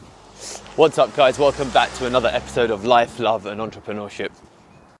What's up, guys? Welcome back to another episode of Life, Love and Entrepreneurship.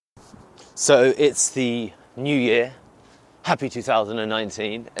 So it's the new year, happy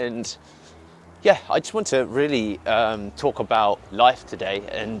 2019, and I just want to really talk about life today.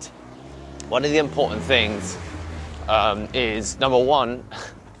 And one of the important things is, number one,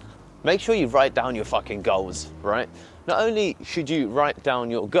 make sure you write down your fucking goals, right? Not only should you write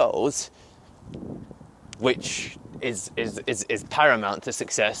down your goals, which is paramount to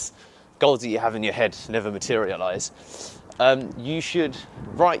success. Goals that you have in your head never materialize. You should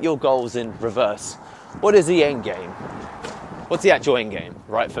write your goals in reverse. What is the end game? What's the actual end game,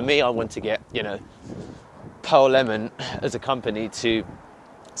 right? For me, I want to get, Pearl Lemon as a company to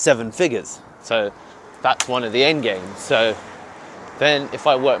 7 figures. So that's one of the end games. So then if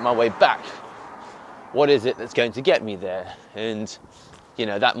I work my way back, what is it that's going to get me there? And,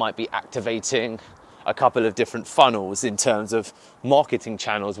 that might be activating a couple of different funnels in terms of marketing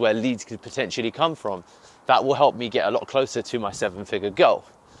channels where leads could potentially come from. That will help me get a lot closer to my 7-figure goal.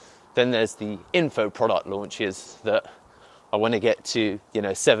 Then there's the info product launches that I want to get to,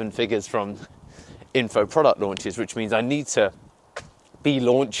 7 figures from info product launches, which means I need to be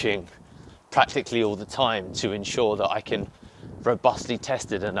launching practically all the time to ensure that I can robustly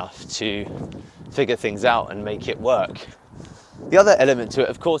test it enough to figure things out and make it work. The other element to it,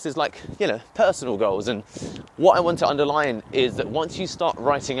 of course, is personal goals. And what I want to underline is that once you start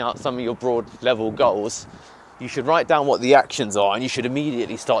writing out some of your broad level goals, you should write down what the actions are and you should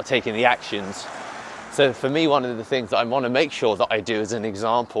immediately start taking the actions. So for me, one of the things that I want to make sure that I do as an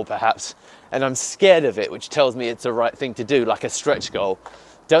example, perhaps, and I'm scared of it, which tells me it's the right thing to do, like a stretch goal.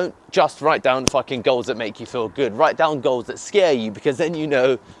 Don't just write down fucking goals that make you feel good. Write down goals that scare you, because then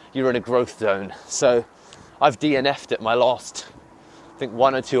you're in a growth zone. So I've DNF'd at my last, I think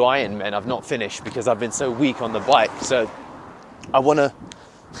 1 or 2 Ironman I've not finished because I've been so weak on the bike. So I want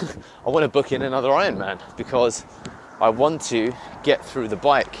to book in another Ironman because I want to get through the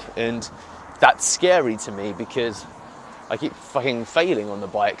bike, and that's scary to me because I keep fucking failing on the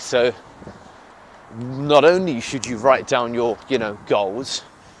bike. So not only should you write down your, goals,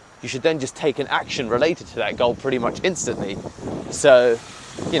 you should then just take an action related to that goal pretty much instantly. So,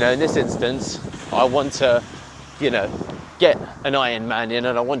 in this instance, I want to, get an Ironman in,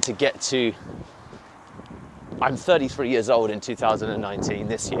 and I want to get to, I'm 33 years old in 2019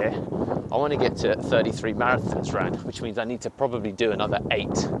 this year. I want to get to 33 marathons ran, which means I need to probably do another 8.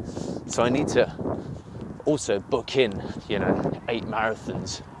 So I need to also book in, 8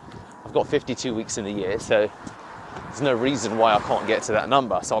 marathons. I've got 52 weeks in a year, so there's no reason why I can't get to that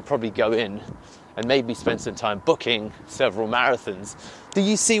number. So I'll probably go in and maybe spend some time booking several marathons. Do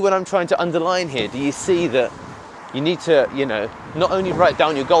you see what I'm trying to underline here? Do you see that you need to, not only write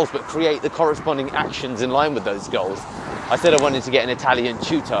down your goals, but create the corresponding actions in line with those goals? I said I wanted to get an Italian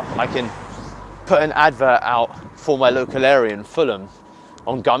tutor. I can put an advert out for my local area in Fulham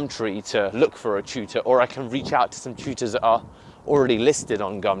on Gumtree to look for a tutor, or I can reach out to some tutors that are already listed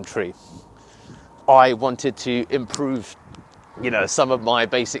on Gumtree. I wanted to improve, some of my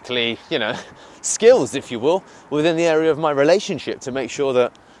basically, skills, if you will, within the area of my relationship to make sure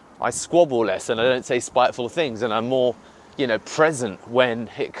that I squabble less and I don't say spiteful things, and I'm more, present when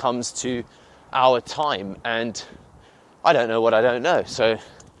it comes to our time. And I don't know what I don't know. So,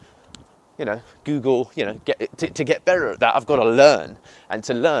 Google, to get better at that, I've got to learn. And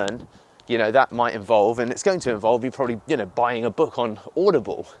to learn, that might involve, and it's going to involve me probably, buying a book on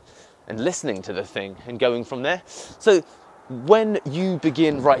Audible and listening to the thing and going from there. So when you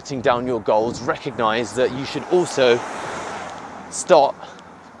begin writing down your goals, recognize that you should also start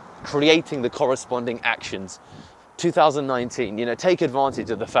creating the corresponding actions. 2019, take advantage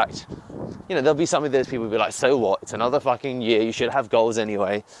of the fact, there'll be some of those people who will be like, so what? It's another fucking year. You should have goals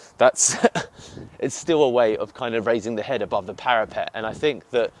anyway. That's, it's still a way of kind of raising the head above the parapet. And I think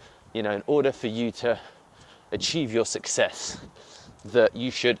that, in order for you to achieve your success, that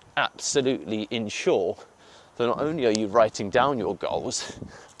you should absolutely ensure that not only are you writing down your goals,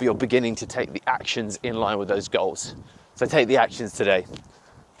 but you're beginning to take the actions in line with those goals. So take the actions today.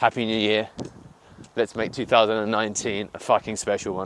 Happy New Year. Let's make 2019 a fucking special one.